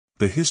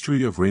The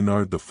History of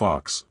Reynard the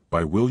Fox,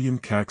 by William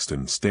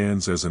Caxton,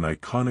 stands as an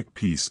iconic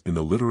piece in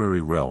the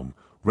literary realm,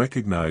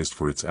 recognized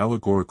for its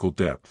allegorical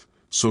depth,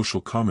 social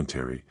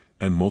commentary,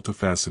 and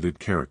multifaceted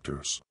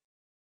characters.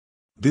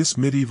 This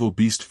medieval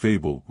beast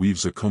fable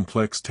weaves a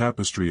complex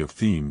tapestry of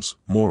themes,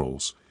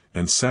 morals,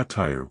 and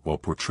satire while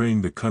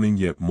portraying the cunning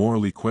yet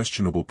morally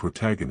questionable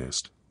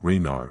protagonist,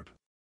 Reynard.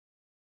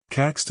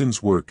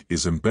 Caxton's work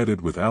is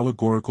embedded with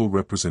allegorical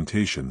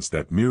representations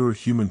that mirror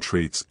human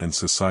traits and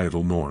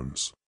societal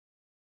norms.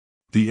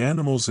 The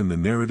animals in the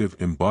narrative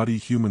embody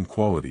human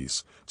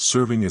qualities,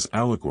 serving as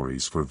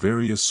allegories for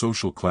various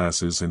social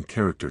classes and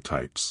character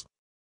types.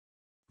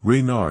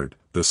 Reynard,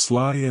 the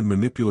sly and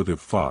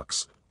manipulative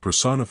fox,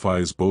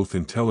 personifies both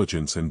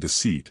intelligence and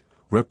deceit,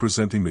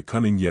 representing the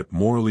cunning yet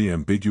morally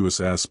ambiguous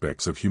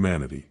aspects of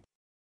humanity.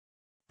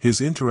 His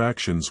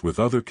interactions with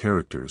other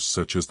characters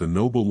such as the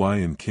noble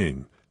lion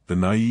king, the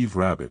naive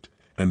rabbit,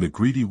 and the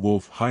greedy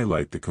wolf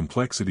highlight the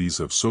complexities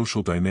of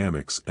social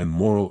dynamics and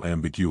moral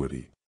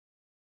ambiguity.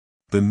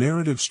 The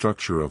narrative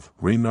structure of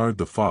Reynard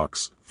the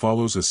Fox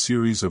follows a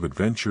series of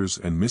adventures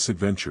and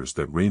misadventures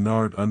that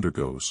Reynard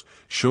undergoes,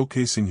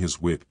 showcasing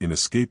his wit in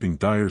escaping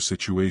dire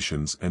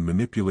situations and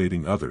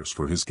manipulating others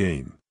for his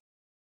gain.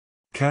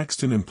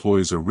 Caxton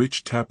employs a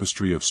rich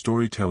tapestry of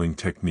storytelling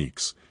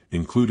techniques,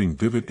 including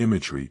vivid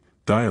imagery,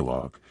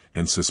 dialogue,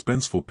 and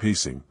suspenseful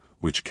pacing,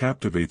 which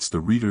captivates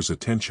the reader's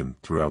attention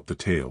throughout the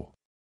tale.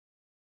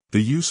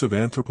 The use of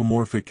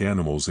anthropomorphic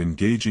animals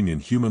engaging in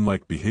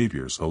human-like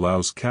behaviors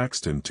allows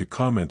Caxton to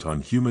comment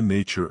on human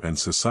nature and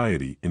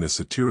society in a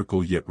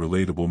satirical yet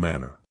relatable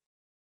manner.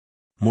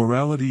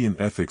 Morality and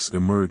ethics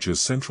emerge as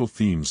central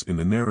themes in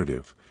the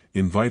narrative,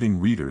 inviting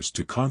readers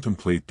to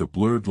contemplate the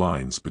blurred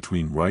lines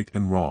between right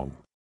and wrong.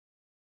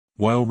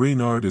 While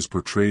Reynard is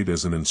portrayed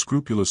as an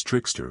unscrupulous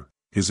trickster,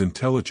 his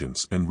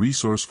intelligence and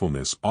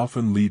resourcefulness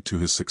often lead to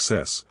his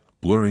success,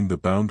 blurring the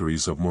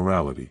boundaries of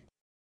morality.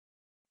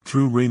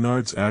 Through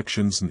Reynard's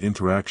actions and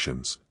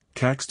interactions,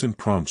 Caxton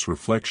prompts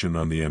reflection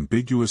on the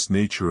ambiguous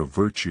nature of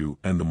virtue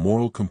and the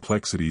moral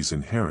complexities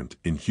inherent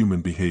in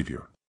human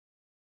behavior.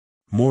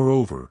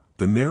 Moreover,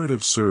 the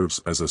narrative serves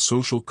as a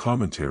social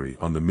commentary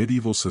on the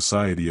medieval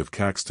society of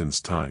Caxton's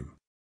time.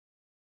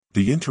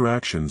 The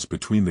interactions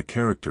between the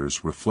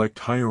characters reflect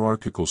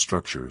hierarchical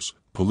structures,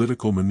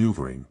 political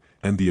maneuvering,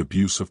 and the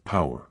abuse of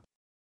power.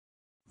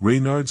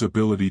 Reynard's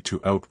ability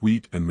to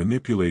outwit and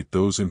manipulate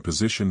those in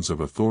positions of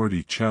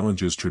authority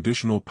challenges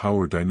traditional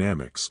power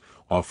dynamics,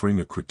 offering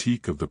a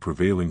critique of the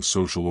prevailing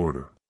social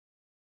order.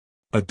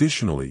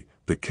 Additionally,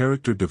 the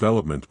character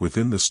development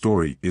within the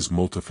story is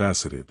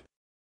multifaceted.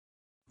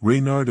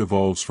 Reynard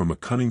evolves from a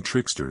cunning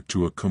trickster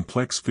to a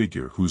complex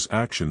figure whose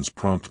actions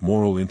prompt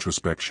moral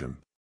introspection.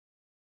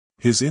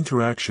 His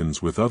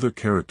interactions with other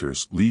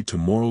characters lead to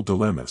moral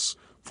dilemmas,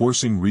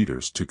 forcing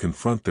readers to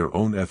confront their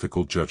own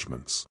ethical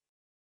judgments.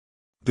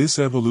 This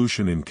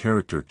evolution in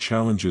character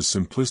challenges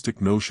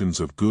simplistic notions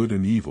of good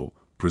and evil,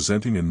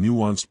 presenting a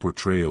nuanced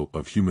portrayal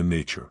of human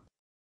nature.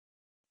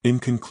 In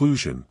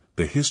conclusion,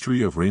 The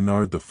History of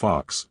Reynard the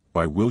Fox,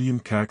 by William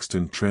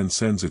Caxton,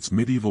 transcends its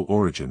medieval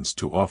origins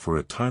to offer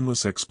a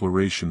timeless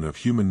exploration of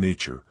human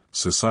nature,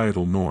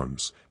 societal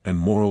norms, and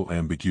moral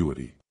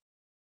ambiguity.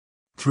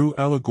 Through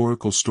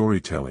allegorical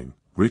storytelling,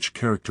 rich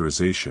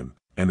characterization,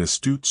 and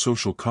astute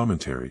social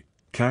commentary,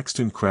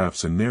 Caxton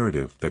crafts a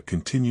narrative that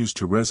continues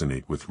to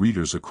resonate with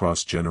readers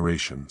across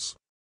generations.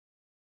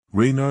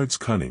 Reynard's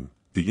cunning,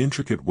 the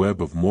intricate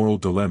web of moral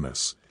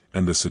dilemmas,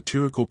 and the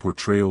satirical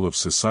portrayal of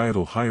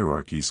societal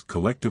hierarchies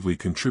collectively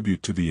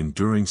contribute to the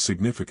enduring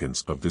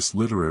significance of this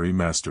literary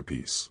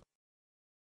masterpiece.